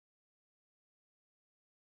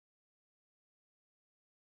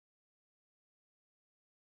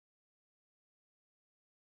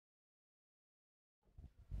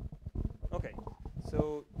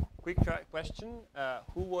So, quick question.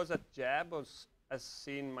 Who was at JAB or has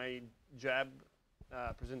seen my JAB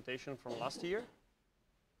presentation from last year?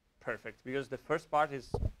 Perfect, because the first part is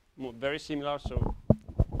very similar, so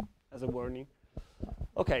as a warning.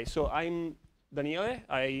 Okay, so I'm Daniele.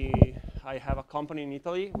 I have a company in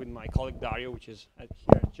Italy with my colleague Dario, which is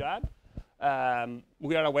here at JAB.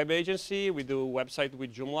 We are a web agency. We do website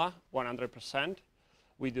with Joomla, 100%.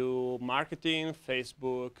 We do marketing,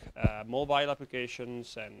 Facebook, mobile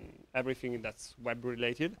applications, and everything that's web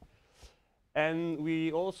related. And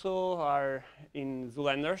we also are in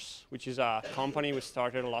Zoolenders, which is a company we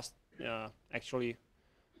started last, actually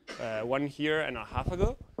 1 year and a half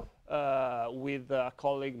ago, with a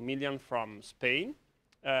colleague Milian from Spain.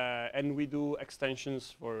 And we do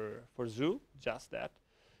extensions for Zoo, just that.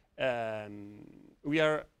 We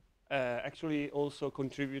are actually also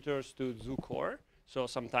contributors to Zoo Core. So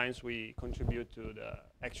sometimes we contribute to the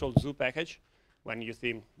actual Zoo package when your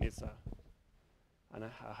team needs a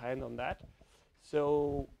hand on that.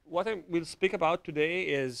 So what I will speak about today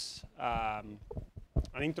is an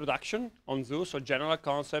introduction on Zoo, so general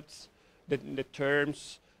concepts, the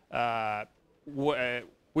terms,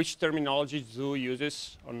 which terminology Zoo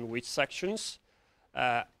uses on which sections.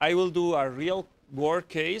 I will do a real work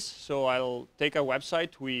case, so I'll take a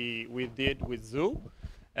website we did with Zoo,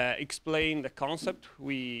 explain the concept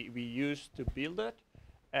we used to build it,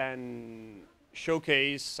 and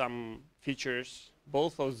showcase some features,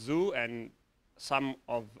 both of Zoo and some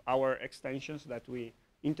of our extensions that we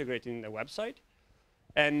integrate in the website.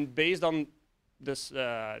 And based on this,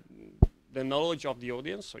 the knowledge of the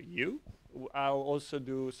audience, so you, I'll also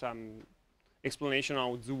do some explanation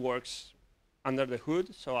on how Zoo works under the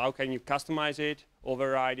hood. So how can you customize it,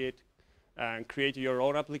 override it, and create your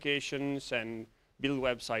own applications and build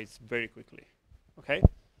websites very quickly. Okay?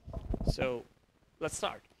 So let's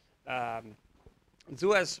start.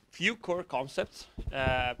 Zoo has few core concepts.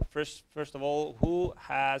 First of all, who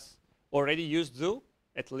has already used Zoo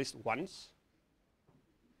at least once?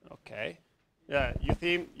 Okay. Yeah, you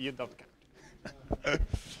think you don't count.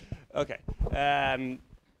 Okay.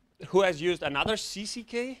 Who has used another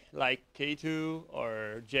CCK like K2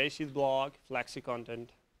 or JC blog, Flexi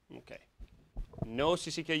content? Okay. No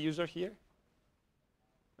CCK user here?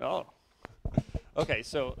 Oh. Okay,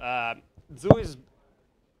 so Zoo is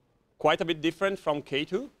quite a bit different from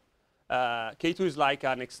K2. K2 is like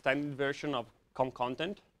an extended version of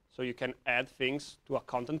content, so you can add things to a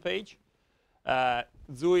content page.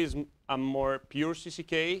 Zoo is a more pure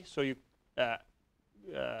CCK, so you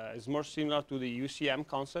is more similar to the UCM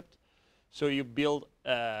concept. So you build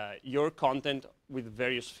your content with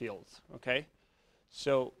various fields. Okay.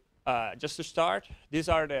 So just to start, these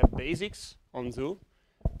are the basics on Zoo.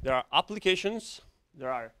 There are applications,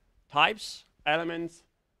 there are types, elements,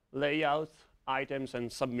 layouts, items,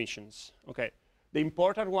 and submissions. Okay. The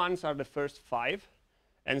important ones are the first 5,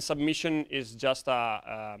 and submission is just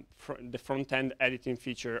the front-end editing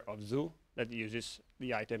feature of Zoo that uses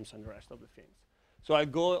the items and the rest of the things. So I'll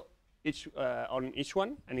go on each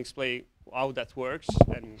one and explain how that works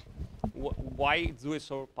and why Zoo is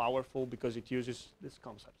so powerful, because it uses this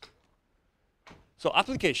concept. So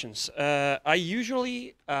applications. I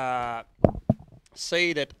usually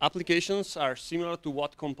say that applications are similar to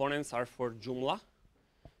what components are for Joomla.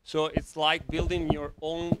 So it's like building your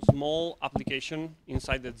own small application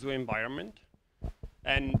inside the Zoo environment.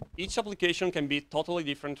 And each application can be totally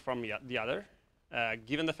different from the other,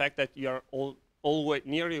 given the fact that you are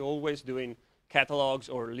nearly always doing catalogs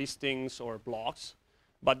or listings or blogs.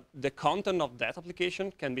 But the content of that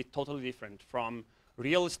application can be totally different, from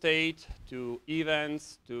real estate to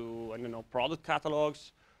events to, I don't know, product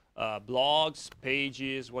catalogs, blogs,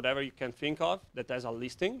 pages, whatever you can think of that has a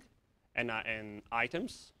listing and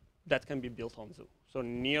items that can be built on Zoo. So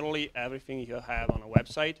nearly everything you have on a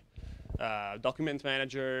website, document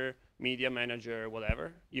manager, media manager,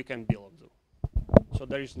 whatever, you can build on Zoo. So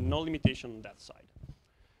there is no limitation on that side.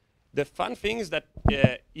 The fun thing is that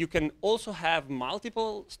you can also have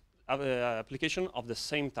multiple applications of the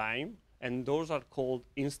same time, and those are called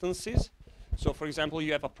instances. So for example,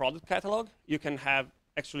 you have a product catalog. You can have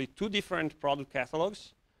actually 2 different product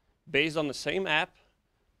catalogs based on the same app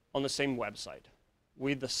on the same website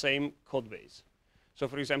with the same code base. So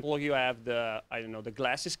for example, you have the, I don't know, the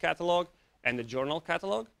glasses catalog and the journal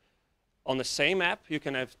catalog. On the same app, you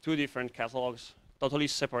can have 2 different catalogs totally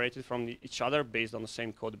separated from each other based on the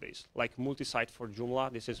same code base. Like multi-site for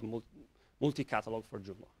Joomla, this is multi-catalog for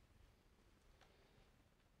Joomla.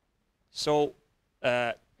 So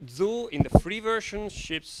Zoo in the free version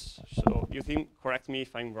ships, so you think, correct me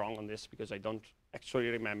if I'm wrong on this because I don't actually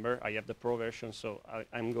remember. I have the pro version, so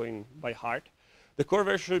I'm going by heart. The core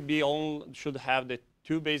version should have the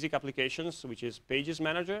two basic applications, which is Pages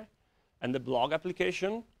Manager and the blog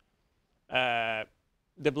application.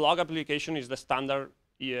 The blog application is the standard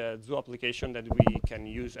Zoo application that we can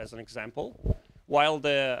use as an example, while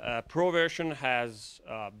the Pro version has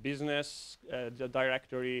business the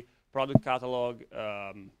directory, product catalog,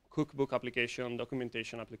 cookbook application,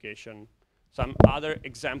 documentation application, some other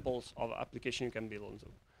examples of application you can build on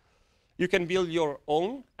Zoo. You can build your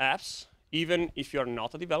own apps, even if you're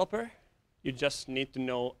not a developer. You just need to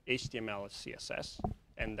know HTML, CSS,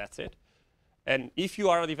 and that's it. And if you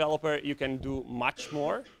are a developer, you can do much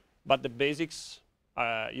more, but the basics,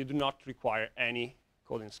 you do not require any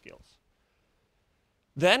coding skills.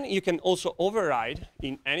 Then you can also override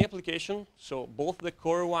in any application, so both the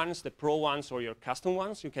core ones, the pro ones, or your custom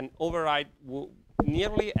ones, you can override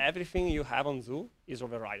nearly everything you have on Zoo is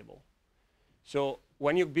overridable. So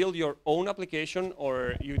when you build your own application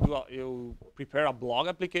or you prepare a blog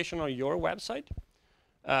application on your website,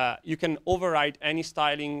 you can override any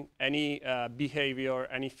styling, any behavior,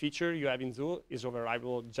 any feature you have in Zoo is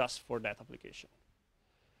overridable just for that application.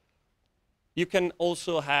 You can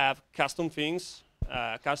also have custom things,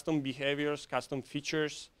 custom behaviors, custom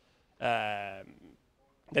features that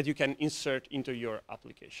you can insert into your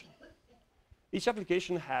application. Each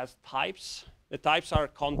application has types. The types are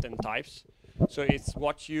content types. So it's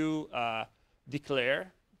what you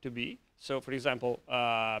declare to be. So for example,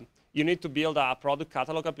 you need to build a product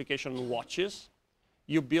catalog application on watches.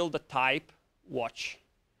 You build a type watch.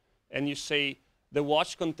 And you say the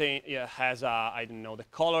watch has, I don't know, the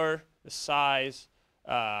color, the size,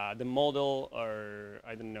 the model, or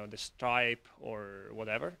I don't know, the stripe or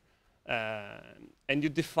whatever. And you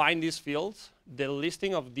define these fields. The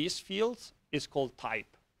listing of these fields is called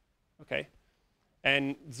type. Okay?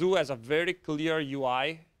 And Zoo has a very clear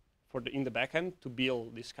UI in the backend to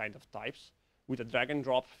build this kind of types with a drag and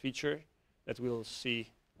drop feature that we'll see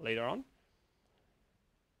later on.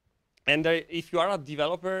 And if you are a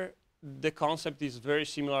developer, the concept is very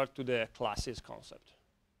similar to the classes concept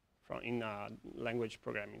in a language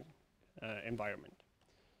programming environment.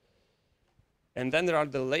 And then there are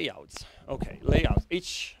the layouts. Okay, layouts.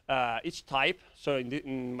 Each type, so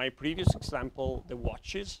in my previous example, the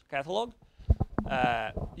watches catalog,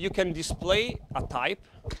 you can display a type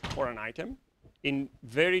or an item in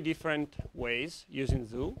very different ways using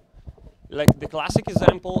Zoo. Like the classic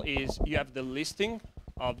example is you have the listing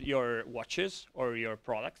of your watches or your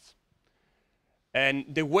products. And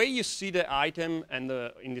the way you see the item and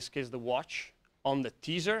in this case the watch on the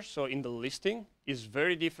teaser, so in the listing, is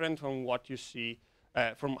very different from what you see,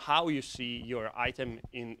 from how you see your item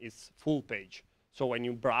in its full page. So when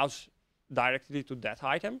you browse directly to that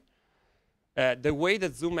item, the way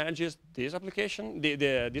that Zoo manages this application,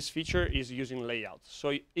 this feature is using layouts.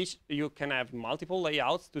 So you can have multiple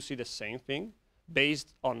layouts to see the same thing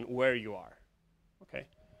based on where you are. Okay.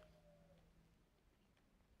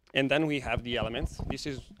 And then we have the elements. This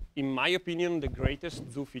is, in my opinion, the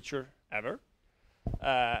greatest Zoo feature ever.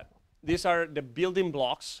 These are the building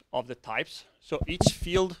blocks of the types. So each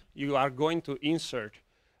field you are going to insert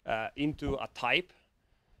into a type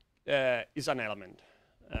is an element.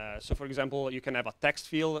 So for example, you can have a text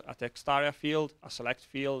field, a text area field, a select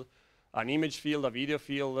field, an image field, a video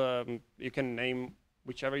field. You can name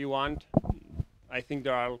whichever you want. I think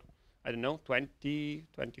there are, I don't know, 20,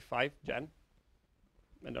 25, Jen?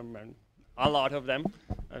 I don't remember. A lot of them.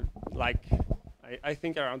 I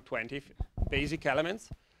think around 20 basic elements.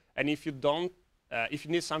 And if you don't, if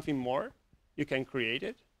you need something more, you can create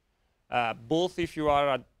it. Both if you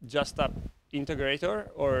are just an integrator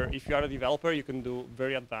or if you are a developer, you can do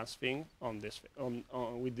very advanced things on this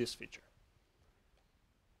with this feature.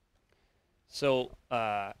 So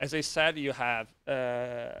as I said, you have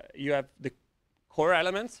the core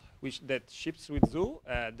elements that ships with Zoo.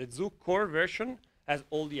 The Zoo core version has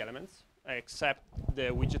all the elements except the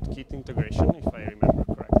widget kit integration, if I remember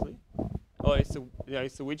correctly. Oh, it's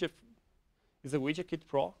the widget. Is the widget kit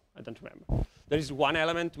Pro? I don't remember. There is one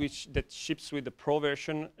element that ships with the Pro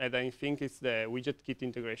version, and I think it's the widget kit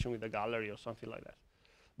integration with the gallery or something like that.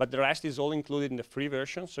 But the rest is all included in the free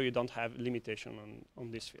version, so you don't have limitation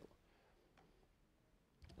on this field.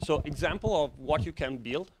 So example of what you can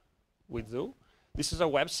build with Zoo. This is a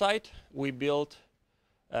website we built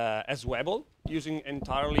as Webble using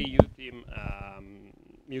entirely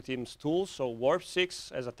UTeam's tools, so Warp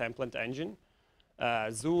 6 as a template engine,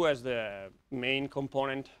 Zoo as the main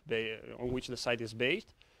component on which the site is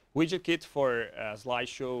based, WidgetKit for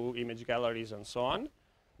slideshow, image galleries, and so on,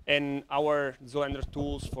 and our Zoolander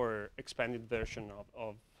tools for expanded version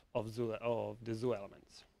of the Zoo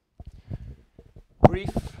elements.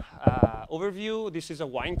 Brief overview, this is a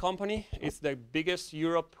wine company. It's the biggest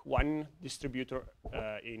Europe wine distributor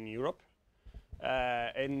in Europe.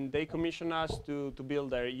 And they commissioned us to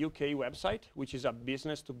build their UK website, which is a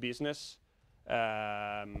business-to-business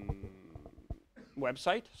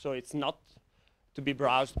website. So it's not to be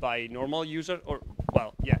browsed by normal users, or,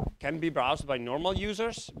 well, yeah, can be browsed by normal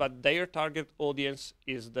users, but their target audience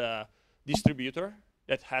is the distributor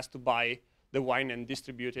that has to buy the wine and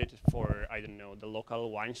distribute it for, I don't know, the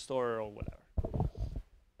local wine store or whatever.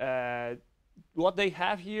 What they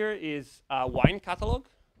have here is a wine catalog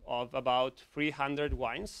of about 300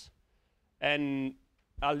 wines and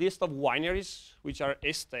a list of wineries, which are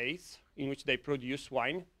estates in which they produce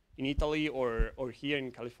wine in Italy or here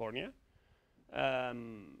in California.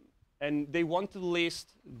 And they want to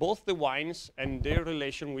list both the wines and their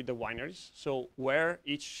relation with the wineries, so where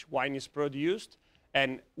each wine is produced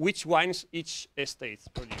and which wines each estate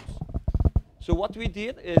produce. So what we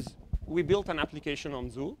did is we built an application on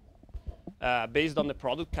Zoo based on the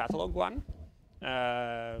product catalog one,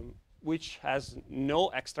 which has no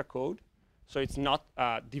extra code. So it's not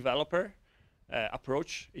a developer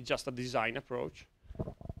approach, it's just a design approach.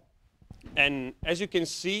 And as you can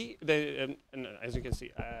see,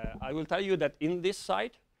 I will tell you that in this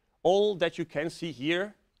site, all that you can see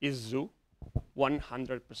here is Zoo,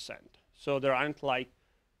 100%. So there aren't like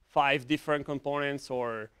 5 different components,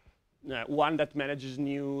 or one that manages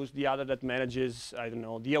news, the other that manages, I don't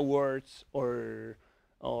know, the awards, or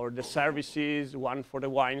the services, one for the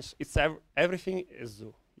wines. It's everything is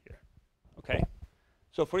Zoo here, okay?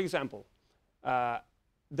 So for example, the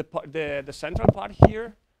central part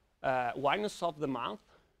here, Wines of the Month,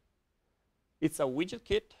 it's a widget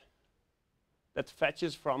kit that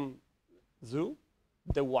fetches from Zoo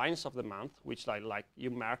the wines of the month, which like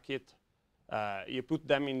you mark it, you put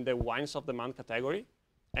them in the Wines of the Month category,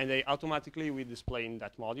 and they automatically will display in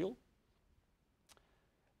that module.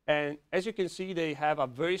 And as you can see, they have a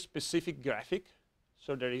very specific graphic.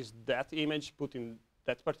 So there is that image put in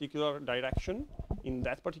that particular direction, in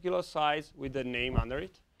that particular size, with the name under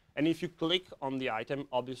it. And if you click on the item,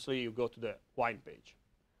 obviously you go to the wine page.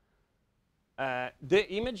 The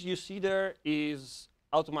image you see there is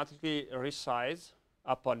automatically resized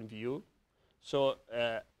upon view. So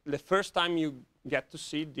the first time you get to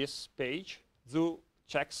see this page, Zoo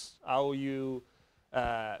checks how you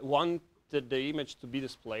want the image to be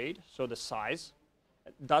displayed, so the size.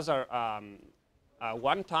 It does a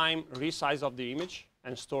one-time resize of the image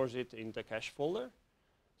and stores it in the cache folder.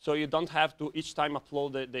 So you don't have to each time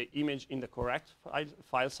upload the image in the correct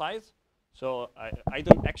file size. So I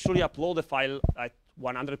don't actually upload the file at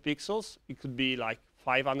 100 pixels. It could be like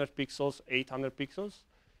 500 pixels, 800 pixels.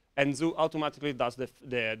 And Zoo automatically does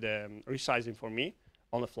the resizing for me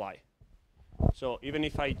on the fly. So even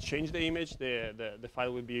if I change the image, the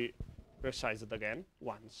file will be resized again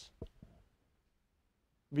once.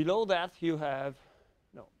 Below that, you have,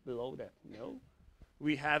 no, below that, no.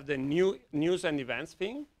 We have the new news and events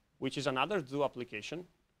thing, which is another Zoo application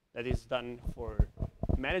that is done for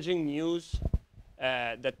managing news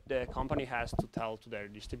that the company has to tell to their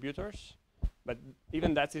distributors. But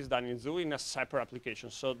even that is done in Zoo in a separate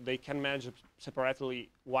application. So they can manage separately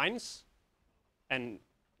wines and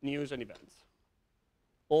news and events,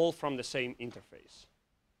 all from the same interface.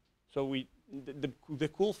 So the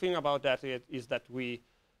cool thing about that is that we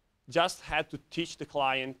just had to teach the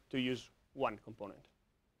client to use one component,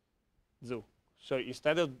 Zoo. So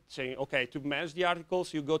instead of saying, OK, to manage the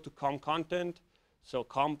articles, you go to content, so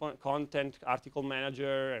content article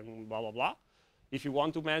manager, and blah, blah, blah. If you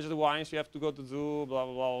want to manage the wines, you have to go to Zoo, blah,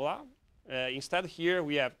 blah, blah, blah. Instead here,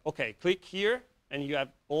 we have, OK, click here, and you have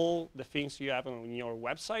all the things you have on your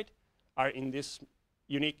website are in this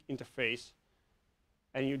unique interface.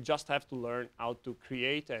 And you just have to learn how to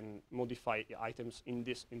create and modify items in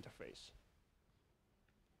this interface.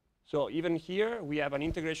 So even here, we have an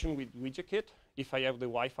integration with WidgetKit. If I have the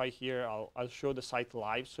Wi-Fi here, I'll show the site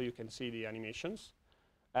live so you can see the animations.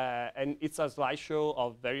 And it's a slideshow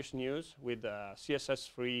of various news with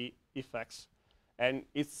CSS-free effects. And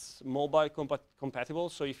it's mobile compatible,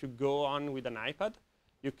 so if you go on with an iPad,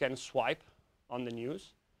 you can swipe on the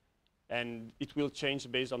news, and it will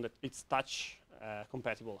change based on its touch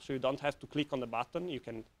compatible. So you don't have to click on the button, you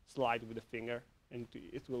can slide with the finger, and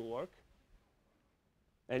it will work.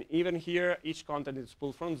 And even here, each content is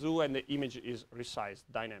pulled from Zoo, and the image is resized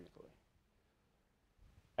dynamically.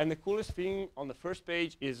 And the coolest thing on the first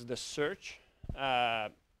page is the search.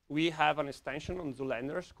 We have an extension on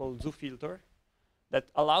Zoolenders called Zoo Filter that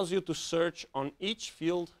allows you to search on each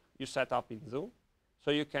field you set up in Zoo.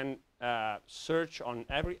 So you can search on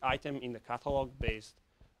every item in the catalog based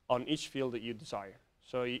on each field that you desire.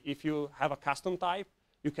 So if you have a custom type,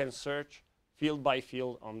 you can search field by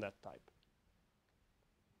field on that type.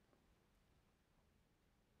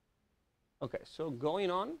 Okay, so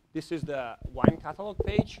going on, this is the wine catalog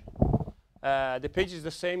page. The page is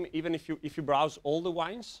the same even if you browse all the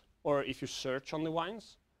wines or if you search on the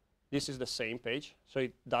wines. This is the same page, so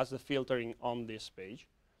it does the filtering on this page.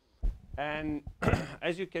 And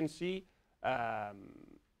as you can see,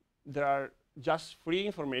 there are just free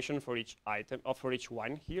information for each item or for each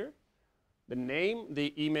wine here. The name, the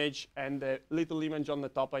image, and the little image on the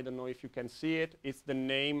top, I don't know if you can see it. It's the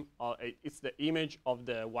name, it's the image of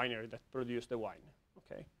the winery that produced the wine.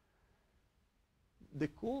 Okay. The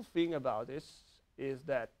cool thing about this is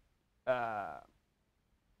that,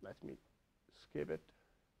 let me skip it.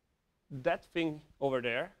 That thing over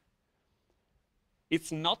there,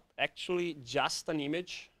 it's not actually just an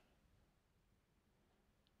image.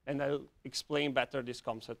 And I'll explain better this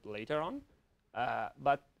concept later on.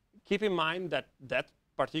 But keep in mind that that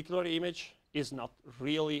particular image is not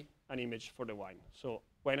really an image for the wine. So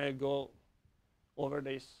when I go over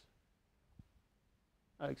this,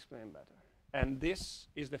 I'll explain better. And this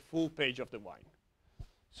is the full page of the wine.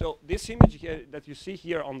 So this image here that you see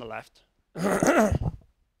here on the left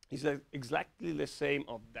is exactly the same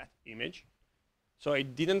of that image. So I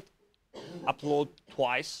didn't upload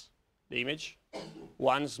twice the image,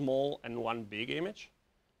 one small and one big image.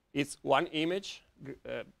 It's one image.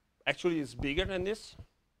 Actually, it's bigger than this.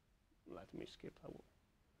 Let me skip. Blah,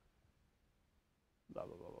 blah,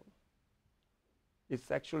 blah, blah.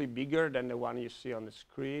 It's actually bigger than the one you see on the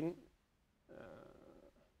screen.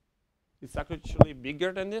 It's actually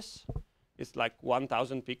bigger than this. It's like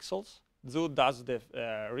 1,000 pixels. Zoo does the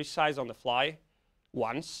resize on the fly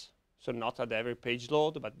once, so not at every page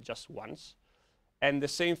load, but just once. And the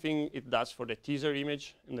same thing it does for the teaser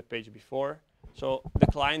image in the page before. So the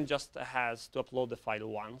client just has to upload the file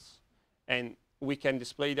once, and we can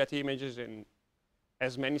display that images in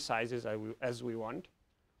as many sizes as we want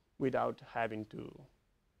without having to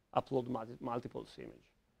upload multiple images.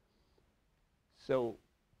 So,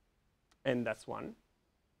 and that's one.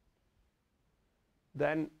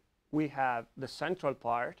 Then we have the central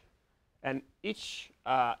part, and each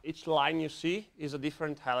line you see is a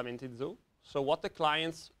different element in Zoo. So what the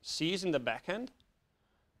client sees in the backend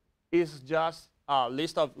is just a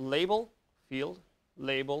list of label, field,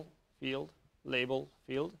 label, field, label,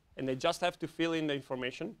 field, and they just have to fill in the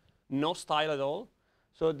information, no style at all.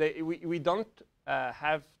 So we don't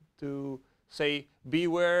have to say,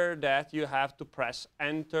 beware that you have to press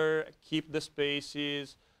enter, keep the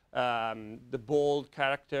spaces, the bold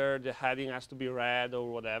character, the heading has to be red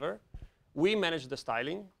or whatever. We manage the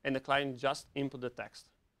styling, and the client just input the text.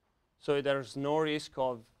 So there's no risk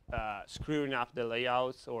of screwing up the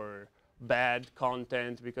layouts or bad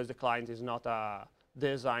content because the client is not a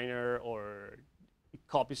designer or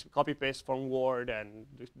copy paste from Word and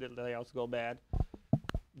the layouts go bad.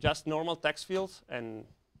 Just normal text fields and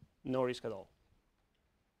no risk at all.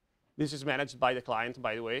 This is managed by the client,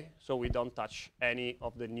 by the way, so we don't touch any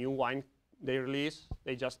of the new wine they release.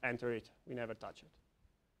 They just enter it. We never touch it.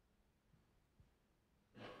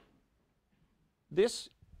 This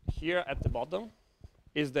here at the bottom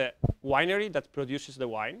is the winery that produces the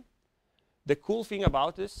wine. The cool thing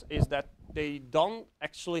about this is that they don't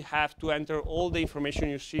actually have to enter all the information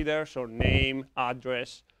you see there, so name,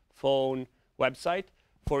 address, phone, website,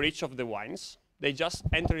 for each of the wines. They just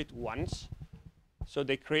enter it once. So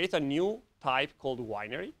they create a new type called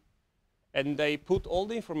winery, and they put all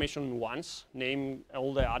the information once, name,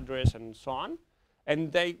 all the address, and so on,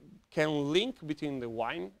 and they can link between the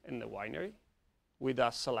wine and the winery with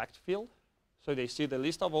a select field. So they see the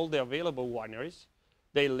list of all the available wineries,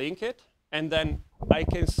 they link it, and then I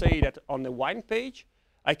can say that on the wine page,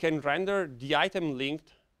 I can render the item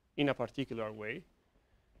linked in a particular way,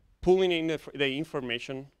 pulling in the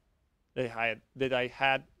information that I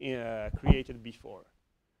had created before.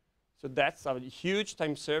 So that's a huge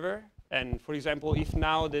time server. And for example, if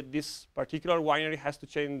now this particular winery has to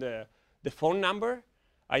change the phone number,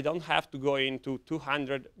 I don't have to go into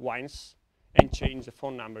 200 wines and change the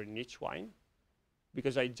phone number in each wine,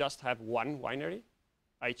 because I just have one winery.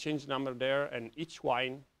 I change the number there, and each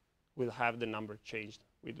wine will have the number changed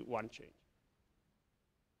with one change.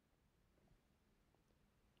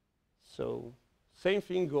 So same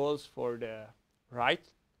thing goes for the right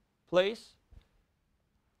place.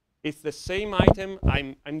 It's the same item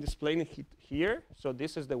I'm displaying it here. So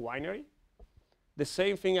this is the winery. The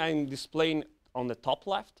same thing I'm displaying on the top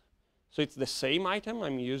left. So it's the same item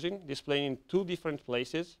I'm using, displaying in two different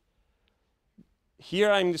places.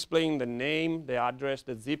 Here I'm displaying the name, the address,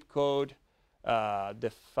 the zip code,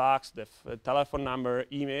 the fax, the telephone number,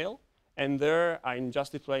 email, and there I'm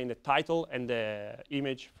just displaying the title and the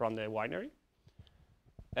image from the winery.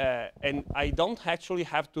 And I don't actually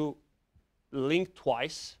have to link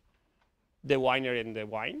twice the winery and the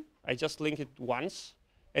wine. I just link it once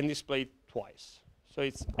and display it twice. So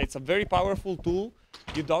it's a very powerful tool.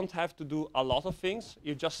 You don't have to do a lot of things.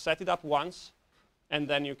 You just set it up once, and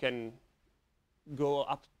then you can go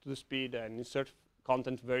up to the speed and insert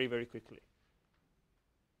content very, very quickly.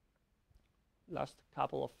 Last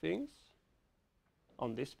couple of things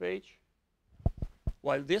on this page.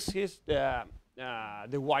 Well, this is the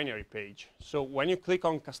winery page. So when you click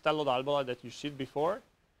on Castello d'Albola that you see before,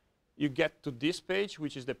 you get to this page,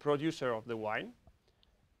 which is the producer of the wine.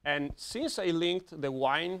 And since I linked the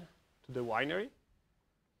wine to the winery,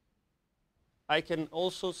 I can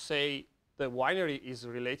also say the winery is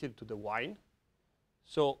related to the wine.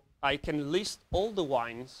 So I can list all the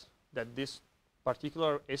wines that this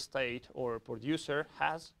particular estate or producer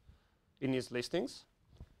has in his listings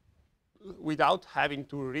without having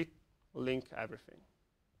to re-link everything.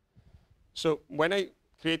 So when I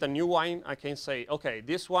create a new wine, I can say, okay,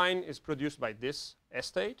 this wine is produced by this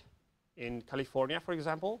estate in California, for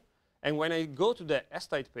example. And when I go to the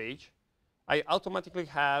estate page, I automatically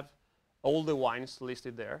have all the wines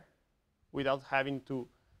listed there without having to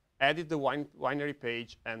edit the winery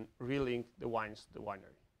page and relink the wines to the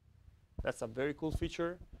winery. That's a very cool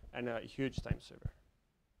feature and a huge time saver.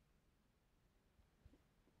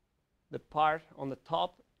 The part on the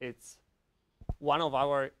top, it's one of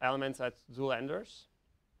our elements at Zoolenders.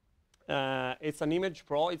 It's an Image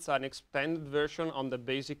Pro. It's an expanded version on the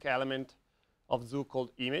basic element of Zoo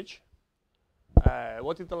called Image.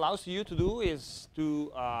 What it allows you to do is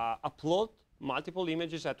to upload multiple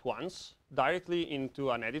images at once directly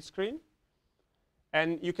into an edit screen.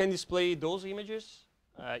 And you can display those images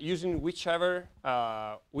using whichever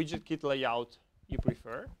widget kit layout you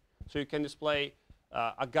prefer. So you can display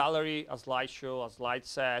a gallery, a slideshow, a slide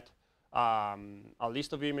set, a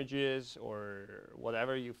list of images, or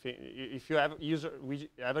whatever you think. If you ever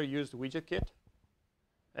used WidgetKit,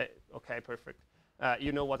 okay, perfect.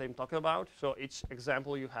 You know what I'm talking about. So each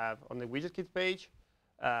example you have on the WidgetKit page,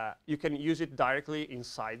 you can use it directly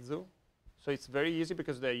inside Zoo. So it's very easy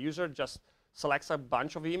because the user just selects a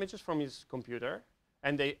bunch of images from his computer,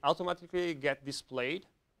 and they automatically get displayed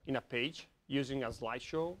in a page using a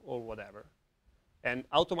slideshow or whatever, and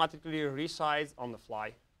automatically resize on the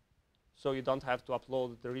fly. So you don't have to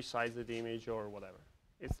upload the resized image or whatever.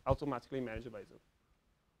 It's automatically managed by Zoo.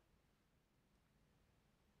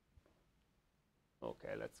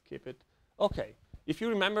 Okay, let's keep it. Okay, if you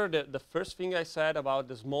remember the first thing I said about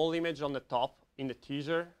the small image on the top in the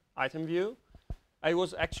teaser item view, I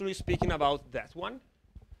was actually speaking about that one.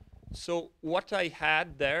 So what I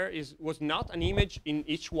had there was not an image in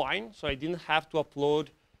each wine, so I didn't have to upload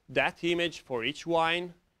that image for each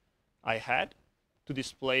wine I had to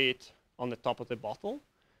display it on the top of the bottle.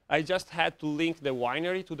 I just had to link the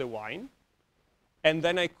winery to the wine, and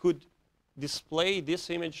then I could display this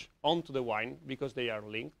image onto the wine because they are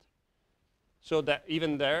linked. So that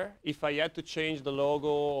even there, if I had to change the logo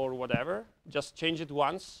or whatever, just change it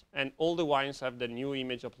once, and all the wines have the new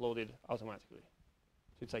image uploaded automatically.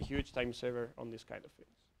 So it's a huge time saver on this kind of things.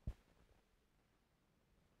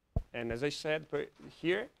 And as I said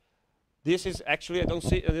here, this is actually, I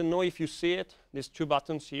don't know if you see it, these two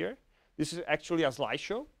buttons here. This is actually a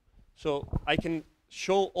slideshow. So I can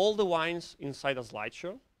show all the wines inside a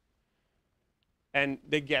slideshow, and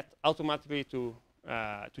they get automatically to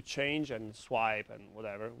change and swipe and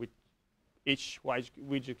whatever with each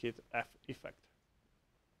WidgetKit effect.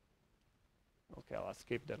 Okay, I'll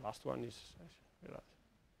skip the last one.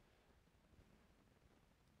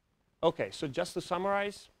 Okay, so just to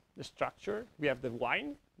summarize the structure, we have the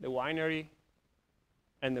wine, the winery,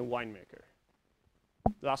 and the winemaker.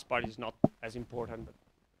 The last part is not as important, but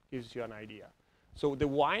gives you an idea. So the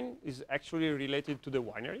wine is actually related to the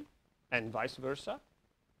winery, and vice versa.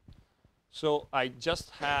 So I just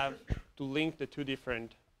have to link the two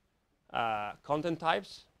different content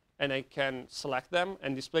types, and I can select them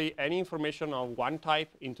and display any information on one type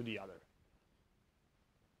into the other.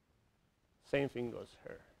 Same thing goes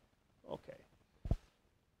here. Okay.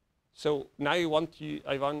 So now I want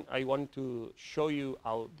to show you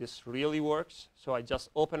how this really works. So I just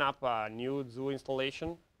open up a new Zoo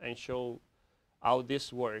installation and show how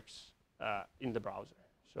this works in the browser.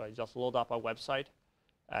 So I just load up a website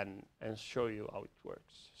and show you how it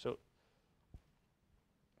works. So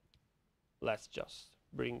let's just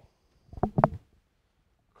bring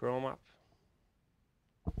Chrome up.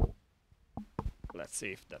 Let's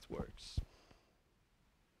see if that works.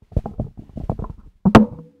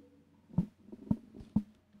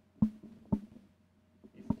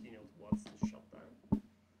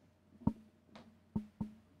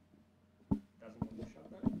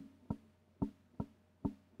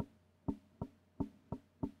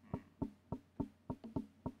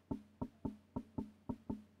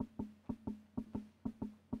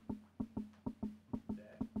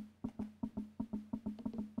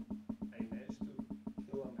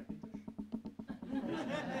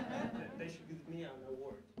 They should give me an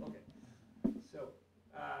award. Okay. So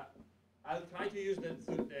I'll try to use the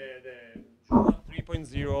Joomla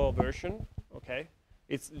 3.0 version. Okay.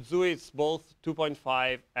 Zoo is both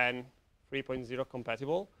 2.5 and 3.0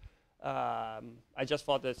 compatible. I just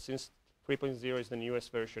thought that since 3.0 is the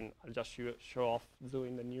newest version, I'll just show off Zoo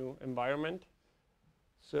in the new environment.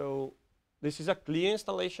 So this is a clean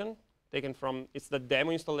installation taken from, it's the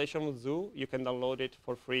demo installation with Zoo. You can download it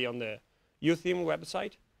for free on the UTheme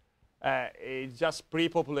website. It's just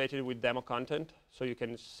pre-populated with demo content, so you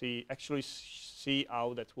can actually see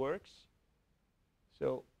how that works.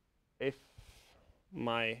 So if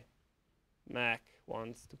my Mac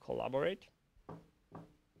wants to collaborate,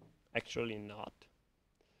 actually not.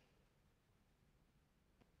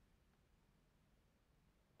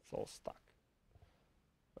 It's all stuck.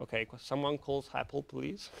 Okay, someone calls Apple,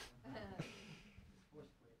 please.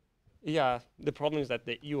 Yeah, the problem is that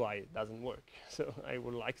the UI doesn't work, so I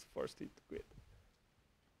would like to force it to quit.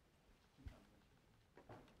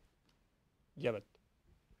 Yeah, but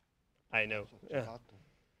I know. Yeah.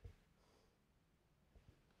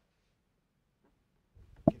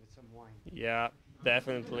 Give it some wine. Yeah,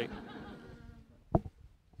 definitely.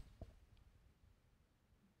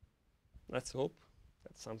 Let's hope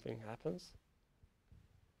that something happens.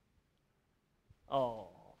 Oh,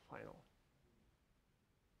 final.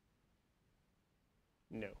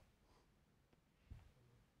 No.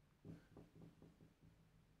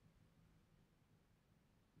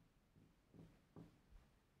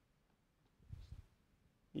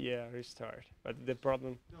 Yeah, restart. But the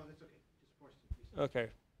problem. No, that's okay. Just force it. Restart.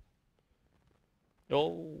 Okay.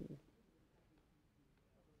 Oh.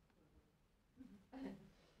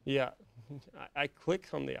 Yeah. I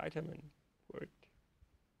clicked on the item and worked.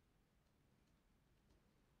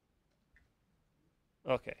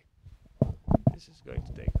 Okay. This is going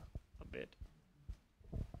to take a bit.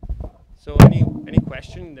 So any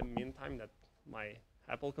question in the meantime that my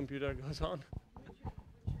Apple computer goes on? What's your cost?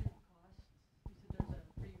 You said there's a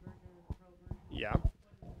free version and a pro version.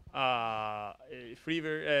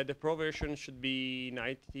 Yeah. The pro version should be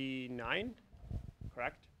 99,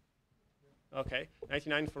 correct? Okay,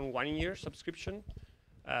 99 for 1 year subscription,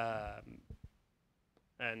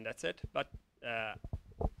 and that's it. But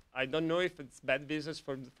I don't know if it's bad business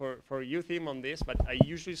for UTheme on this, but I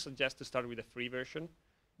usually suggest to start with the free version,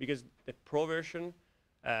 because the pro version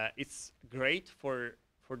it's great for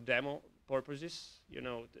demo purposes. You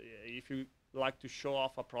know, if you like to show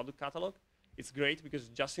off a product catalog, it's great because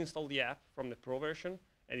just install the app from the pro version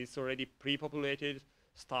and it's already pre-populated,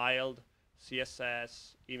 styled,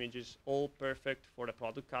 CSS, images, all perfect for the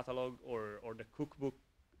product catalog or the cookbook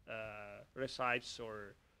recipes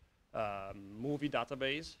or movie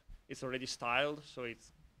database. It's already styled, so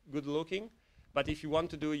it's good looking. But if you want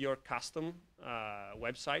to do your custom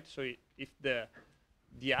website, so if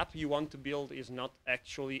the app you want to build is not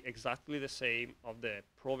actually exactly the same of the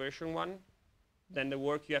pro version one, then the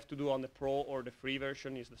work you have to do on the pro or the free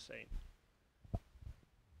version is the same.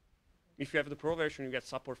 If you have the pro version, you get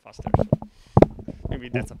support faster. So maybe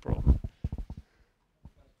that's a pro.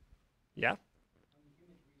 Yeah?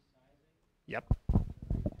 Yep.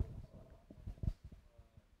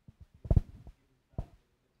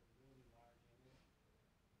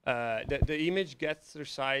 The image gets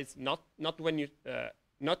resized not when you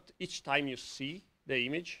not each time you see the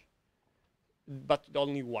image, but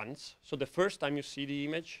only once. So the first time you see the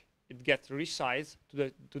image, it gets resized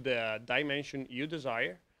to the dimension you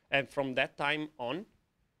desire, and from that time on,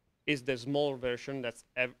 is the small version that's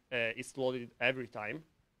is loaded every time.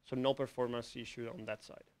 So no performance issue on that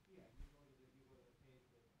side.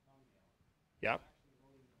 Yeah.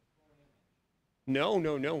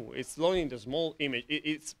 No. It's loading the small image.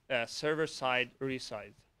 It's server side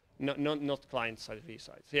resize, not client side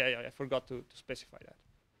resize. Yeah. I forgot to specify that.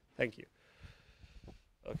 Thank you.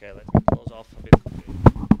 Okay, let me close off a bit.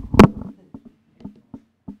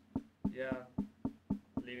 Yeah,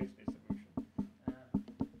 leaving space solution.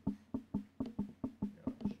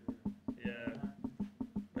 Yeah.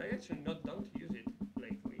 I actually don't use it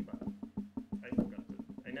lately, but I forgot to.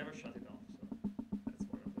 I never shut it off, so that's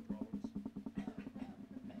one of the problems.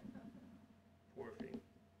 Poor thing.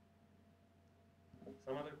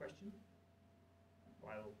 Some other question?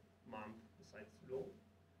 While mom decides to go.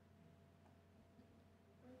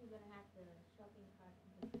 When are you gonna have the shopping cart?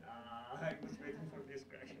 I was waiting for this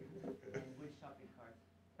question. Which shopping cart?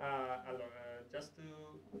 Just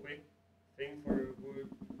a quick thing for who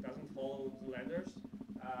doesn't follow the lenders.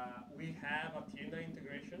 We have a Tienda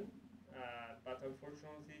integration, but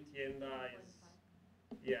unfortunately Tienda is,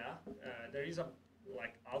 there is a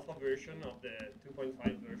like alpha version of the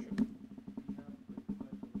 2.5 version.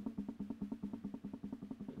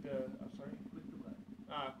 I'm sorry.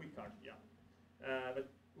 Quick cart, yeah. But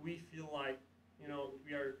we feel like,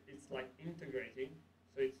 it's like integrating,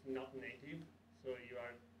 so it's not native. So you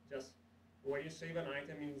are just, when you save an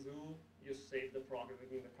item in Zoo, you save the product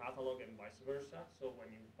in the catalog and vice versa. So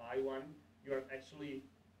when you buy one, you are actually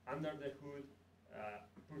under the hood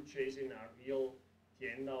purchasing a real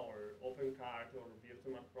tienda or open cart or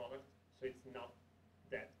virtual product. So it's not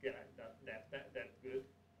that good, that good.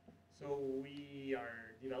 So we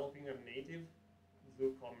are developing a native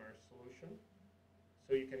Zoo commerce solution.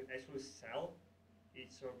 So you can actually sell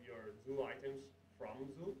each of your Zoo items from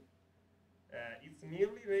Zoo. It's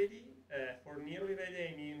nearly ready. For nearly ready,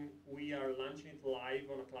 I mean we are launching it live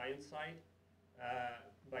on a client side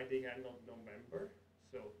by the end of November,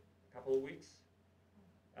 so a couple of weeks.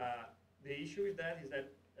 The issue with that is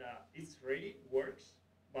that it's ready, works,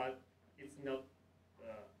 but it's not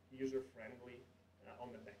user-friendly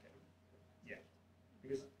on the backend yet,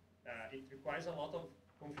 because it requires a lot of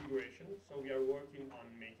configuration. So we are working on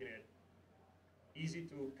making it easy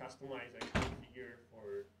to customize and configure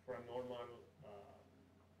for a normal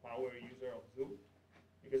power user of Zoo,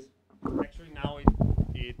 because actually now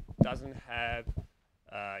it doesn't have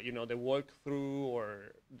the walkthrough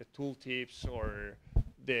or the tooltips or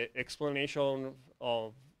the explanation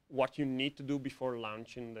of what you need to do before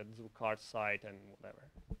launching the Zoo cart site and whatever.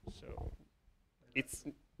 So it's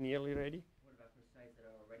nearly ready. What about for sites that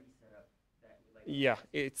are already set up? Yeah,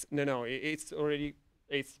 it's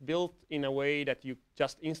built in a way that you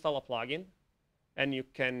just install a plugin and you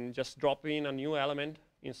can just drop in a new element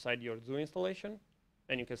inside your Zoo installation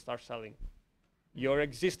and you can start selling your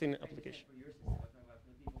existing application. For your system, I'm talking about for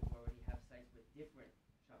the people who already have sites with different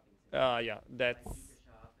shopping systems. Yeah, that's like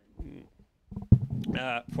Shop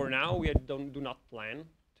and for now we do not plan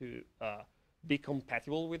to be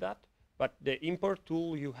compatible with that, but the import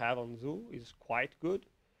tool you have on Zoo is quite good.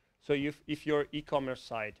 So if your e-commerce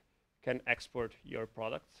site can export your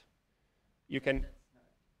products, you can.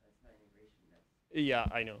 that's not integration. Yeah,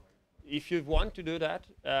 I know. If you want to do that,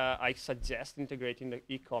 I suggest integrating the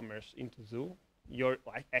e-commerce into Zoo, your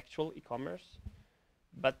actual e-commerce.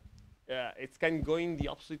 But it's kind of going the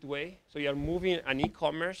opposite way. So you're moving an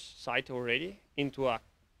e-commerce site already into a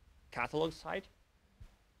catalog site.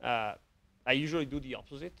 I usually do the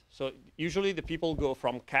opposite. So usually the people go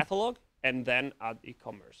from catalog and then add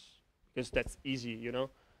e-commerce, because that's easy,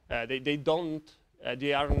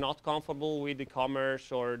 they are not comfortable with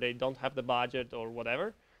e-commerce, or they don't have the budget or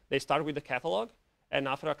whatever. They start with the catalog, and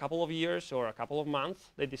after a couple of years or a couple of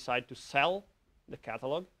months, they decide to sell the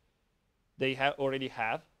catalog they already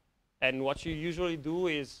have. And what you usually do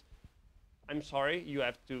is, I'm sorry, you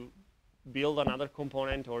have to build another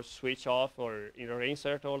component or switch off or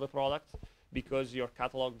reinsert all the products because your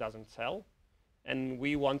catalog doesn't sell. And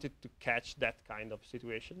we wanted to catch that kind of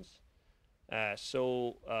situations.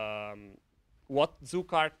 What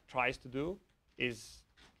ZooCart tries to do is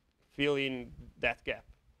fill in that gap.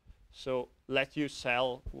 So let you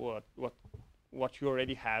sell what you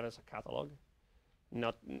already have as a catalog,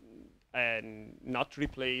 not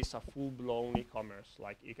replace a full-blown e-commerce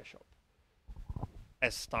like EcoShop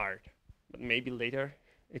as start. But maybe later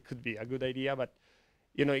it could be a good idea. But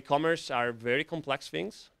e-commerce are very complex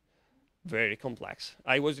things. Very complex.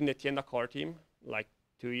 I was in the Tienda core team like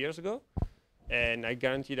 2 years ago, and I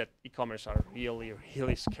guarantee that e-commerce are really,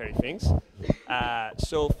 really scary things.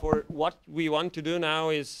 So for what we want to do now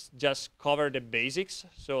is just cover the basics.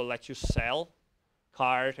 So let you sell,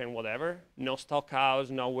 cart and whatever. No stock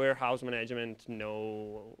house, no warehouse management,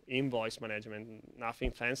 no invoice management,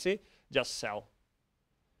 nothing fancy. Just sell.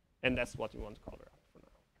 And that's what we want to cover for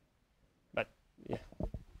now. But yeah,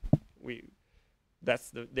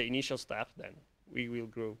 that's the initial step. Then we will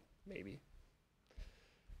grow, maybe.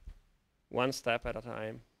 One step at a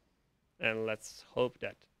time. And let's hope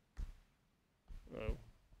that, I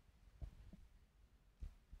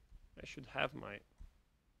should have my,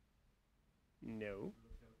 no.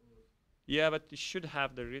 Yeah, but it should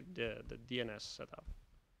have the DNS set up.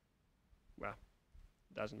 Well,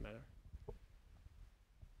 doesn't matter.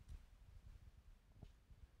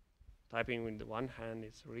 Typing with the one hand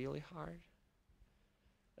is really hard.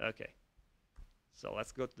 Okay, so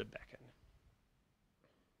let's go to the backend.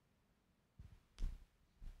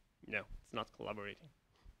 No, it's not collaborating.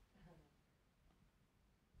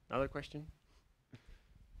 Another question? I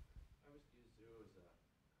was use Zoo as a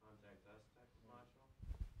contact us type of module.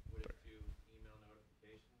 Would it do email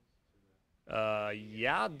notifications to the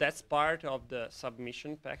Yeah, that's part of the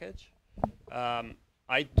submission package.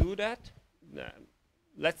 I do that.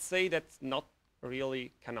 Let's say that's not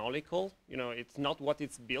really canonical. It's not what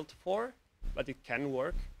it's built for, but it can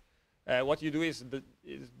work. What you do is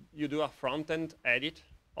you do a front-end edit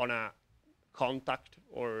on a contact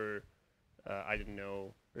or, I don't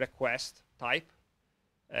know, request type,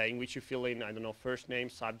 in which you fill in, I don't know, first name,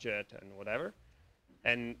 subject, and whatever.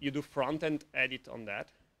 And you do front-end edit on that.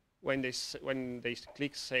 When they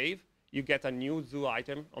click save, you get a new Zoo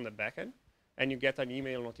item on the backend, and you get an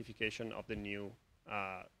email notification of the new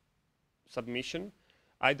submission.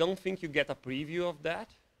 I don't think you get a preview of that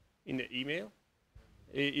in the email.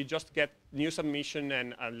 You just get new submission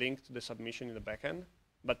and a link to the submission in the backend,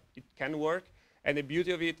 but it can work. And the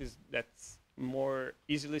beauty of it is that it's more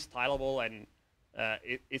easily stylable, and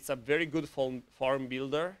it's a very good form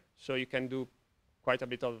builder, so you can do quite a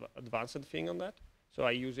bit of advanced thing on that. So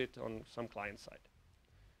I use it on some client side.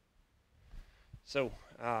 So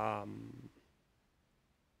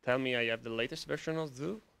tell me I have the latest version of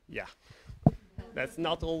Zoo? Yeah, that's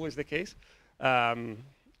not always the case.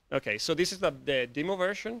 Okay, so this is the demo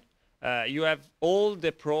version. You have all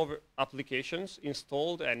the Pro applications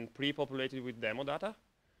installed and pre-populated with demo data.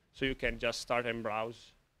 So you can just start and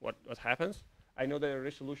browse what happens. I know the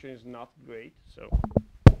resolution is not great, so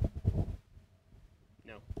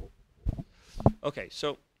no. Okay,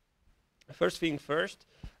 so first thing first,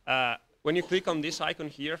 when you click on this icon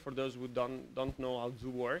here, for those who don't know how Zoo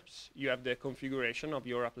works, you have the configuration of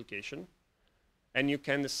your application, and you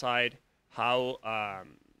can decide how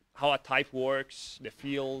a type works, the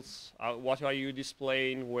fields, what are you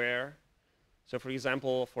displaying, where. So for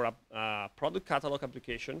example, for a product catalog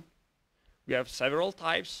application, we have several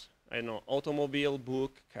types. I know, automobile,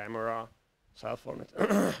 book, camera, cell phone,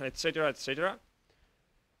 etc., etc.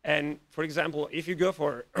 And for example, if you go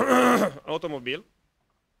for automobile,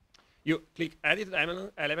 you click edit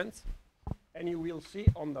elements, and you will see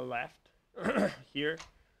on the left here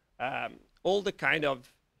all the kind of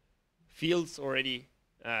fields already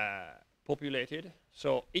populated.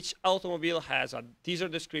 So each automobile has a teaser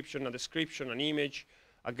description, a description, an image,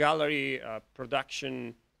 a gallery, a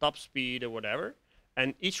production, top speed, or whatever.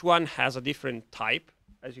 And each one has a different type,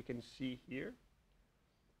 as you can see here.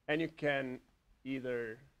 And you can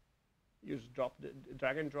either use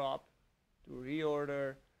drag and drop to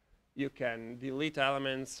reorder. You can delete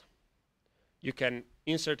elements. You can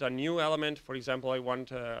insert a new element. For example, I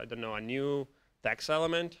want, I don't know, a new text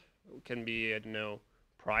element. It can be, I don't know,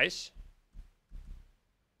 price.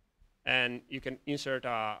 And you can insert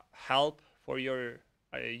a help for your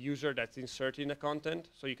user that's inserting the content,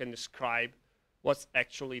 so you can describe what's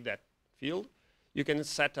actually that field. You can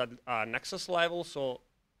set an access level, so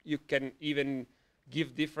you can even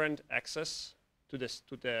give different access to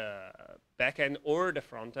the backend or the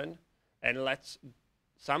front end, and let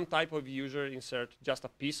some type of user insert just a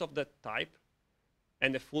piece of that type,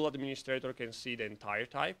 and the full administrator can see the entire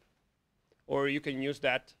type. Or you can use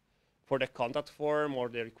that for the contact form or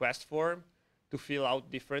the request form to fill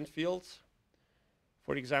out different fields.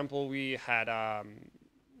 For example, we had, I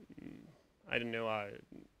don't know,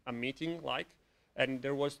 a meeting and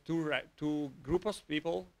there was two groups of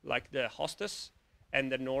people, like the hostess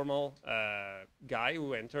and the normal guy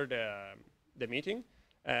who entered the meeting.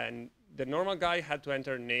 And the normal guy had to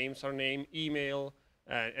enter name, surname, email,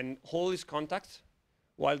 and all his contacts,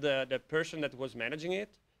 while the person that was managing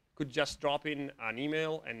it could just drop in an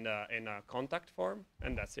email and a contact form,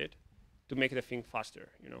 and that's it, to make the thing faster,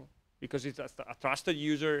 you know, because it's a trusted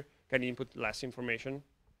user can input less information,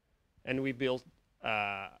 and we built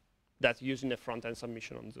that using the front-end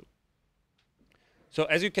submission on Zoo. So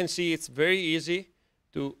as you can see, it's very easy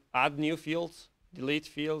to add new fields, delete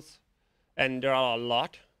fields, and there are a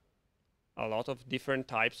lot of different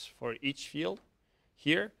types for each field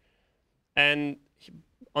here. And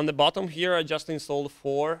on the bottom here, I just installed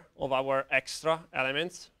 4 of our extra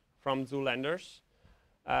elements from Zoo Lenders.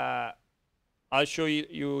 I'll show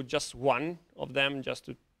you just one of them just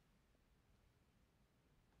to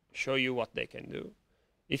show you what they can do.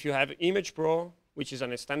 If you have Image Pro, which is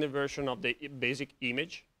an extended version of the basic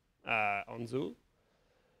image on Zoo,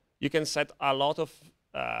 you can set a lot of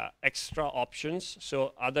extra options.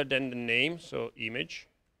 So other than the name, so image,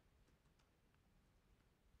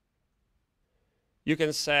 you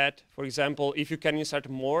can set, for example, if you can insert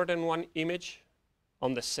more than one image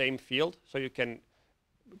on the same field, so you can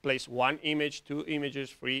place 1 image, 2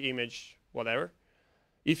 images, 3 images, whatever.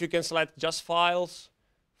 If you can select just files,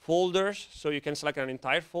 folders, so you can select an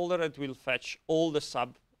entire folder that will fetch all the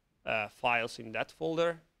sub files in that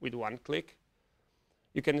folder with 1 click.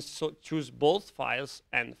 You can choose both files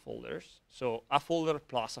and folders, so a folder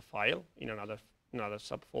plus a file in another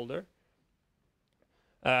subfolder.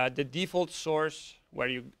 The default source where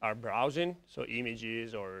you are browsing, so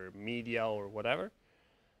images or media or whatever.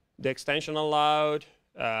 The extension allowed,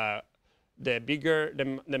 the bigger,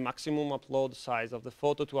 the maximum upload size of the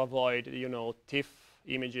photo to avoid, TIFF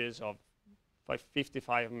images of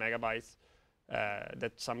 55 megabytes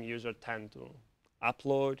that some users tend to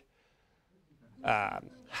upload.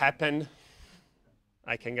 Happen,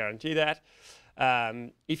 I can guarantee that.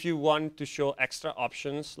 If you want to show extra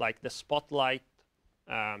options like the spotlight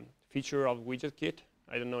feature of WidgetKit,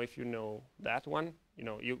 I don't know if you know that one.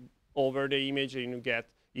 You over the image and you get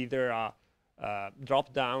either a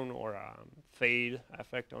drop down or a fade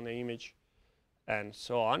effect on the image and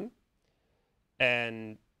so on.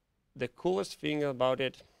 And the coolest thing about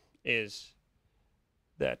it is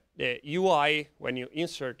that the UI, when you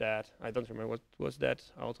insert that, I don't remember what was that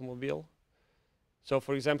automobile. So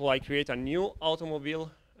for example, I create a new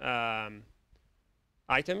automobile item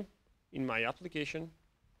in my application.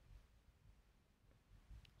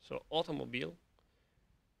 So automobile.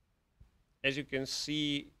 As you can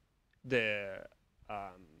see, the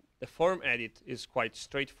form edit is quite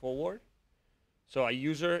straightforward. So a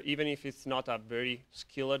user, even if it's not a very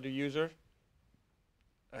skilled user,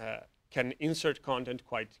 can insert content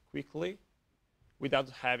quite quickly without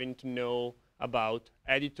having to know about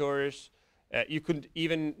editors. You could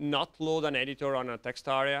even not load an editor on a text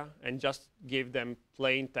area and just give them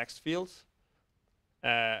plain text fields,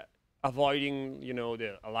 avoiding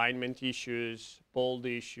the alignment issues, bold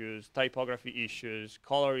issues, typography issues,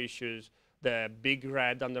 color issues, the big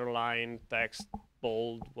red underline text,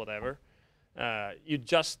 bold, whatever. You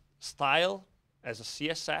just style as a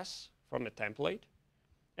CSS from the template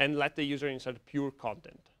and let the user insert pure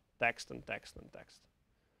content, text and text and text.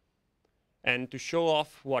 And to show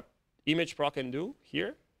off what ImagePro can do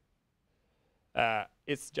here,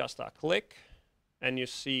 it's just a click, and you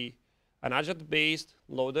see an agent-based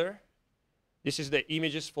loader. This is the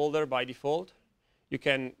images folder by default. You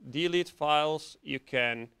can delete files. You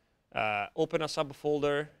can open a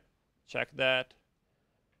subfolder, check that.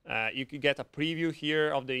 You can get a preview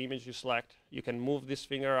here of the image you select. You can move this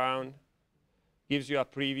thing around. Gives you a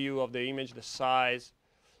preview of the image, the size.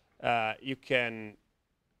 You can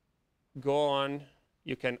go on.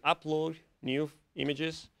 You can upload new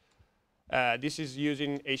images. This is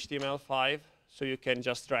using HTML5, so you can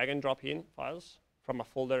just drag and drop in files from a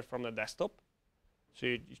folder from the desktop. So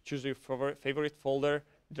you choose your favorite folder,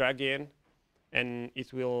 drag in, and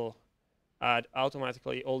it will add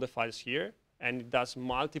automatically all the files here. And it does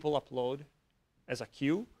multiple upload as a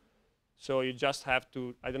queue. So you just have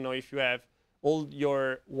to, I don't know if you have all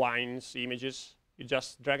your wines images, you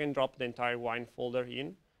just drag and drop the entire wine folder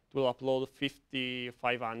in. It will upload 50,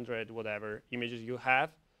 500, whatever images you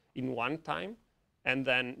have in one time. And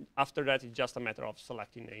then after that, it's just a matter of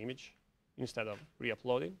selecting the image instead of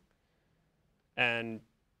re-uploading. And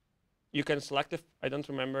you can select, I don't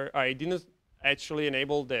remember, I didn't actually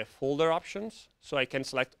enable the folder options, so I can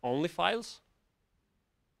select only files.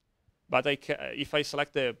 But if I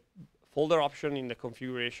select the folder option in the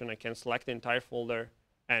configuration, I can select the entire folder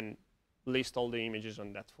and list all the images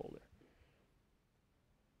on that folder.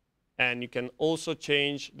 And you can also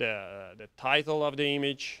change the title of the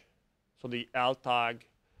image, so the alt tag.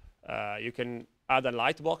 You can add a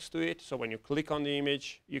lightbox to it, so when you click on the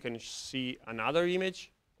image, you can see another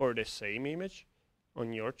image or the same image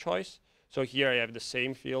on your choice. So here I have the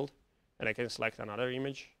same field, and I can select another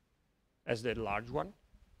image as the large one.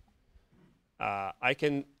 I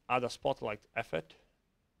can add a spotlight effect.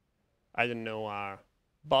 I don't know, a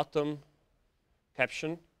bottom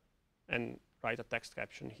caption, and write a text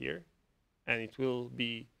caption here, and it will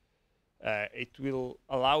be, it will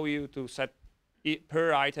allow you to set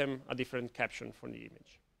per item a different caption for the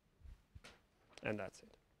image, and that's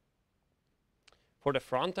it. For the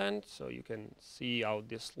front end, so you can see how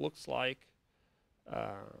this looks like.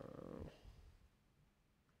 How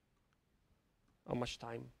much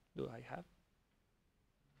time do I have?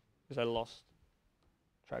 Because I lost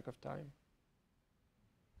track of time.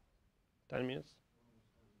 10 minutes?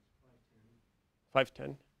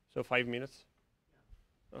 5:10. So 5 minutes?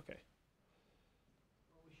 Yeah. Okay.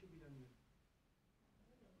 Well, we should be done in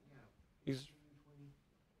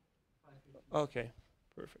 20, okay,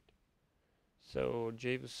 perfect. So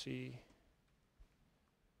JVC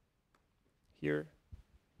here.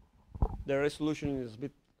 The resolution is a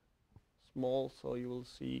bit small, so you will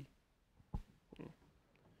see.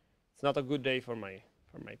 It's not a good day for my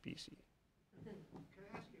PC. Can I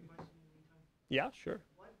ask you a question in the meantime? Yeah, sure.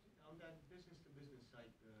 What, on that business-to-business site,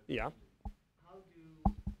 Yeah. how do,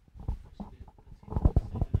 let's say that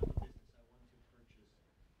I'm a business, I want to purchase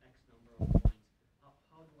X number of wines.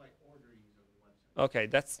 How do I order these on the website? Okay,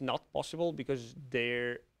 that's not possible because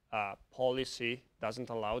their policy doesn't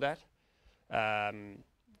allow that.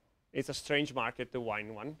 It's a strange market, the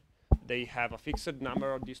wine one. they have a fixed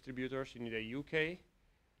number of distributors in the UK,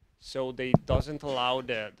 so they doesn't allow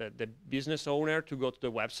the business owner to go to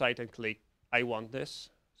the website and click, I want this.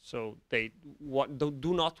 So they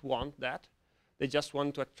do not want that. They just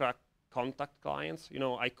want to attract contact clients. You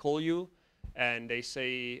know, I call you, and they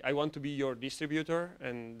say, I want to be your distributor,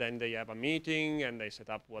 and then they have a meeting, and they set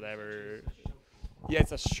up whatever. Yeah,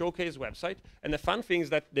 it's a showcase website. And the fun thing is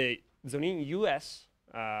that the Zonin US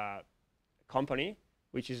company,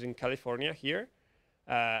 which is in California here,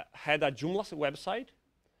 had a Joomla website.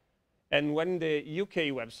 And when the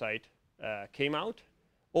UK website came out,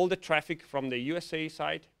 all the traffic from the USA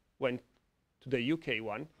site went to the UK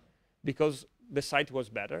one because the site was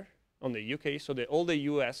better on the UK. So all the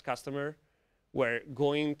US customers were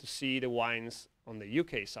going to see the wines on the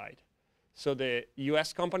UK side. So the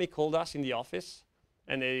US company called us in the office,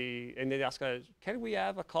 and they asked us, can we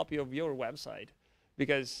have a copy of your website?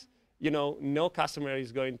 Because no customer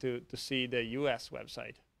is going to see the US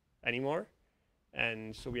website anymore.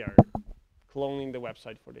 And so we are cloning the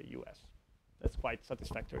website for the US. That's quite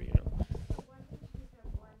satisfactory, Why don't you just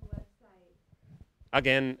have one website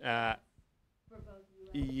Again, for both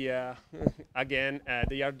US? yeah, again,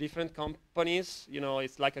 they are different companies.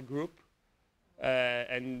 It's like a group.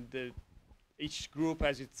 And each group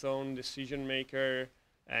has its own decision maker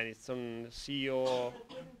and its own CEO. But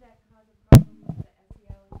wouldn't that cause a problem with the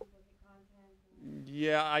SEO and duplicate content?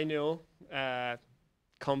 Yeah, I know.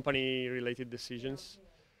 Company-related decisions.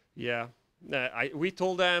 Yeah. We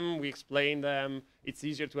told them, we explained them, it's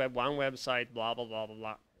easier to have one website, blah, blah, blah, blah,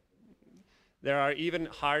 blah. There are even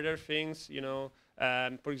harder things,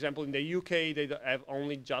 for example, in the UK, they have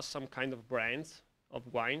only just some kind of brands of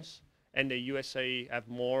wines, and the USA have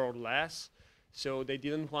more or less. So they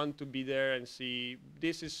didn't want to be there and see,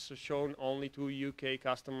 this is shown only to UK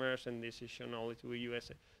customers, and this is shown only to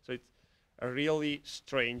USA. So it's a really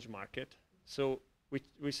strange market. So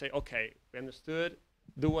we say, okay, we understood,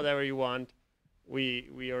 do whatever you want.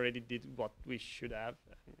 We already did what we should have.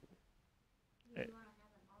 You want to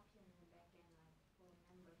have an option in the back end, like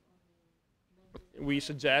for members only. We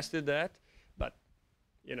suggested that, but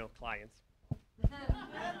clients.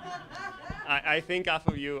 I think half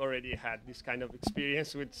of you already had this kind of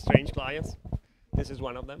experience with strange clients. This is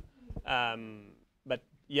one of them. But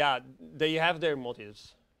yeah, they have their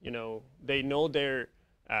motives. They know their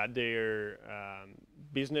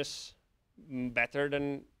business better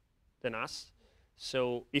than us.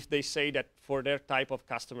 So if they say that for their type of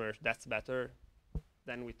customers that's better,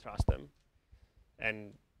 then we trust them,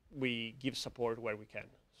 and we give support where we can.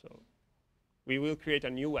 So we will create a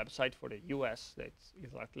new website for the US that's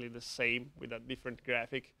exactly the same with a different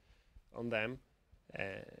graphic on them,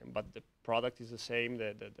 but the product is the same,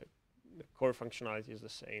 the core functionality is the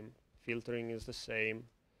same, filtering is the same,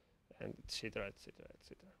 and et cetera, et cetera, et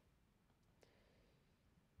cetera.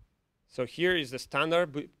 So here is the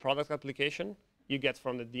standard product application you get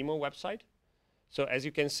from the demo website. So as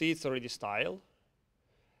you can see, it's already styled.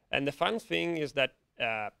 And the fun thing is that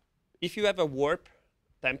if you have a warp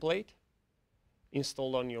template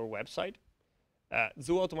installed on your website,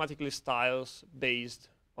 Zoo automatically styles based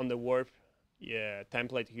on the warp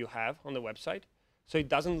template you have on the website. So it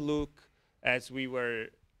doesn't look, as we were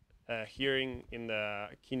hearing in the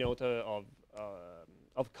keynote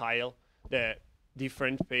of Kyle, the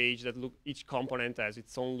different page that each component has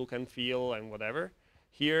its own look and feel and whatever.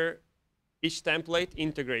 Here, each template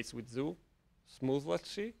integrates with Zoo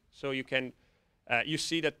smoothly, so you can you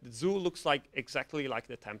see that Zoo looks like exactly like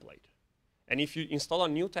the template. And if you install a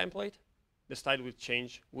new template, the style will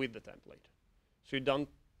change with the template. So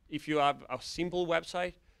if you have a simple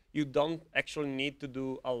website, you don't actually need to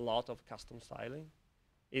do a lot of custom styling.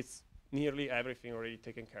 It's nearly everything already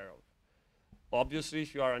taken care of. Obviously,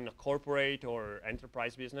 if you are in a corporate or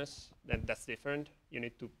enterprise business, then that's different. You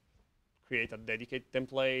need to create a dedicated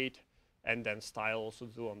template and then style also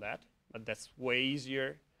Zoo on that. But that's way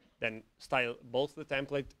easier than style both the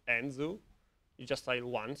template and Zoo. You just style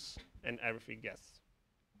once, and everything gets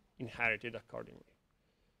inherited accordingly.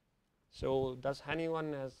 So does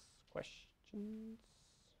anyone has questions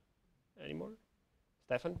anymore?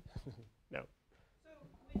 Stefan? No. So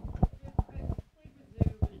I've played with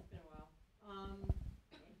Zoo, but it's been a while.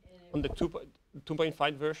 On the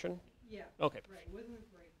 2.5 version? Yeah. Okay. Right, it wasn't the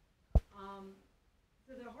 3.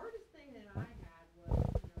 So the hardest thing that I had was,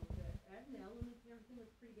 the adding elements and everything was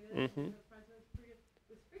pretty good. Mhm. The front end was pretty good.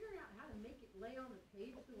 Was figuring out how to make it lay on the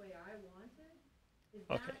page the way I wanted. Is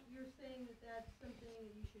Okay. that, you're saying that that's something that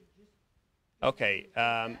you should just Okay.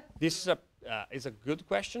 This is a good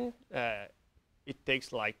question. It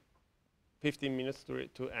takes like 15 minutes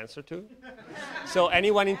to answer to. So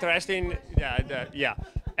anyone interested in, yeah.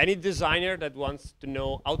 any designer that wants to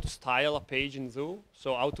know how to style a page in Zoo,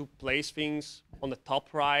 so how to place things on the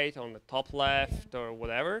top right, on the top left, or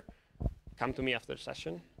whatever, come to me after the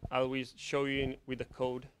session. I will show you with the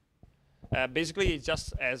code. Basically, it's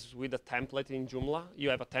just as with a template in Joomla. You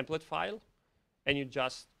have a template file, and you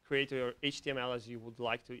just create your HTML as you would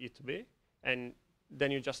like it to be, and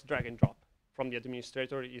then you just drag and drop from the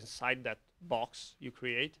administrator inside that box you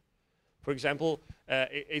create. For example,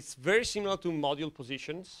 it's very similar to module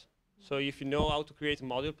positions. So if you know how to create a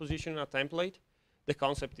module position in a template, the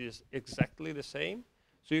concept is exactly the same.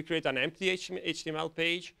 So you create an empty HTML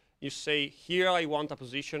page. You say, here I want a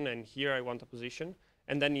position, and here I want a position.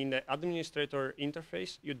 And then in the administrator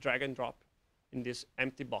interface, you drag and drop in these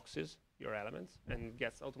empty boxes your elements, and it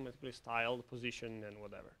gets automatically styled, position, and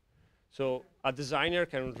whatever. So a designer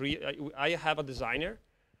can I have a designer,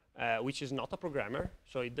 which is not a programmer,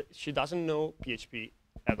 so she doesn't know PHP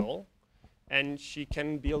at all, and she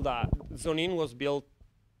can build Zonin was built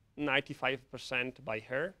 95% by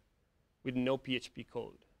her with no PHP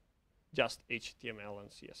code, just HTML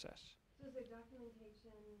and CSS. So is there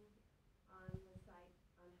documentation on the site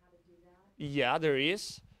on how to do that? Yeah, there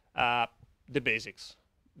is the basics.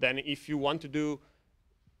 Then if you want to do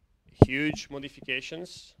huge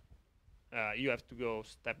modifications, you have to go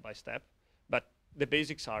step by step. But the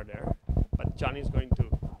basics are there. But John is going to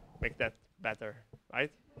make that better,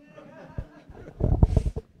 right?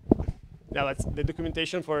 Now that's the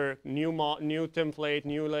documentation for new template,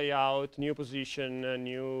 new layout, new position,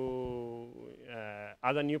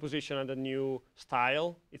 add a new position, add a new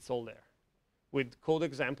style. It's all there with code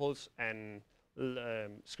examples and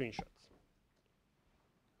screenshots.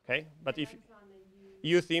 Okay, but if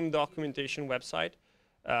U-theme documentation website,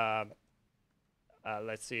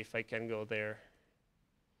 let's see if I can go there.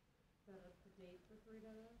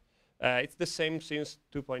 It's the same since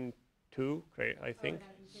 2.2, I think.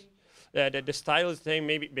 The style is the same,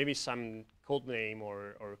 maybe some code name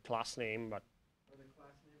or class name, but. Are the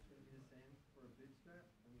class names going to be the same for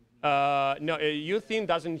Bootstrap? No, U-theme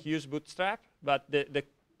doesn't use Bootstrap, but the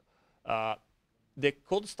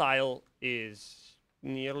code style is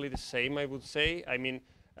nearly the same, I would say. I mean,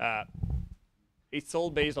 it's all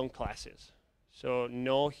based on classes. So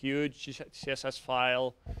no huge CSS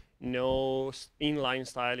file, no inline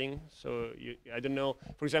styling. So I don't know.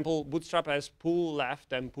 For example, Bootstrap has pull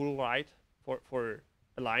left and pull right for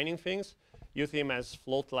aligning things. U-theme has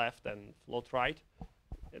float left and float right.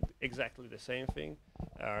 Exactly the same thing.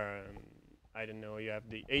 I don't know. You have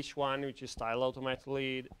the H1, which is style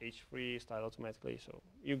automatically. The H3 style automatically. So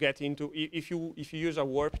you get into if you use a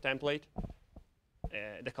warp template,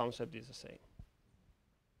 the concept is the same.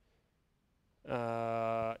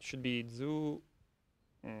 Should be Zoo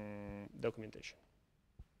documentation.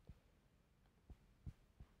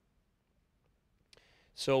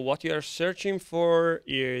 So what you are searching for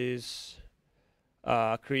is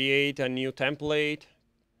create a new template,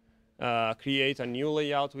 create a new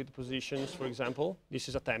layout with positions, for example. This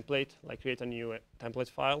is a template, like create a new template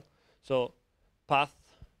file. So path,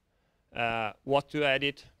 what to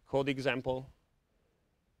edit, code example,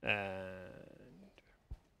 and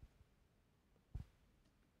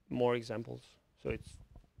more examples. So it's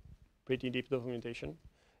pretty deep documentation.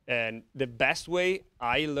 And the best way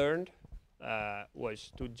I learned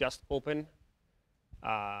was to just open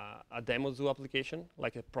a demo Zoo application,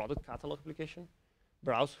 like a product catalog application,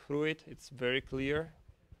 browse through it. It's very clear,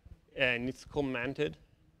 and it's commented.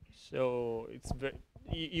 So it's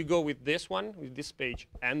you go with this one, with this page,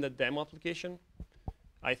 and the demo application.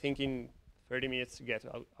 I think in 30 minutes you get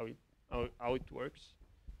how it works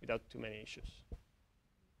without too many issues.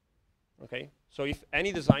 Okay, so if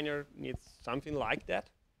any designer needs something like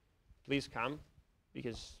that, please come,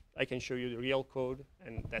 because I can show you the real code,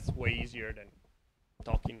 and that's way easier than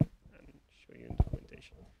talking and show you in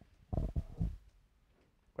documentation.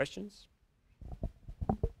 Questions?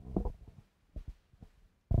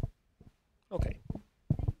 Okay.